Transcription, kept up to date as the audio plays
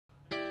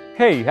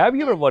Hey, have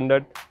you ever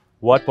wondered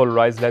what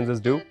polarized lenses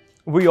do?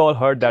 We all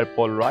heard that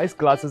polarized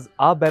glasses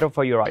are better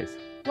for your eyes.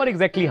 But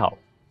exactly how?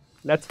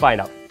 Let's find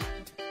out.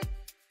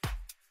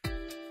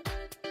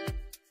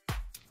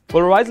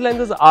 Polarized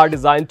lenses are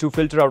designed to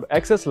filter out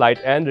excess light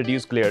and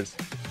reduce glares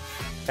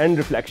and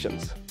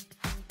reflections.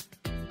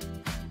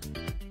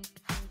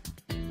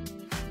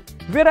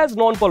 Whereas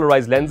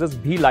non-polarized lenses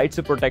भी light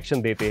से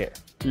protection देते हैं,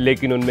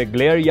 लेकिन उनमें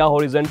glare या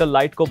horizontal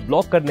light को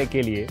block करने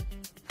के लिए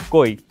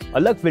कोई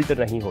अलग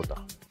फिल्टर नहीं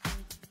होता।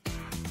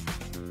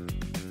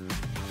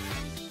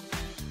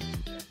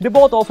 They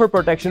both offer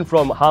protection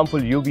from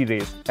harmful UV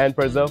rays and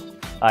preserve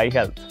eye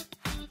health.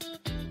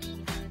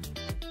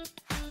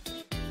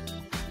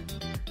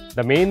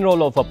 The main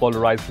role of a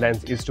polarized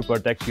lens is to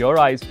protect your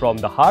eyes from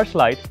the harsh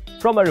light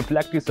from a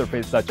reflective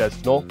surface such as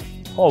snow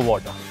or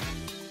water.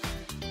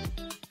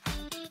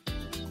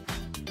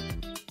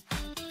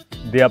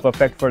 They are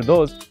perfect for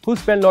those who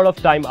spend a lot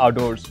of time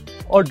outdoors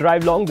or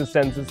drive long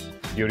distances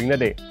during the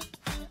day.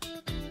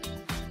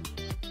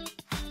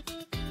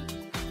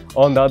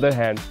 On the other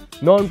hand,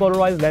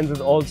 non-polarized lenses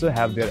also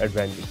have their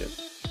advantages.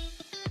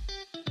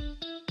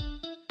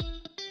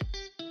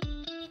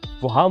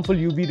 वो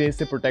harmful UV rays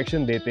से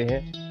protection देते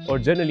हैं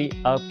और generally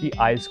आपकी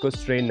eyes को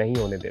strain नहीं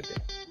होने देते।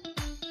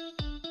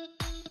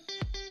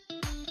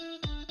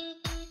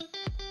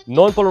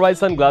 Non-polarized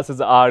sunglasses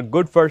are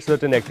good for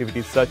certain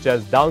activities such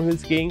as downhill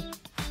skiing,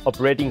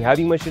 operating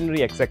heavy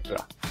machinery,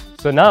 etc.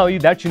 So now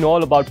that you know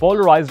all about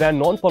polarized and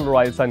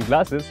non-polarized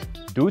sunglasses,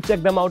 do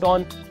check them out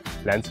on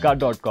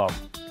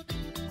lenskart.com.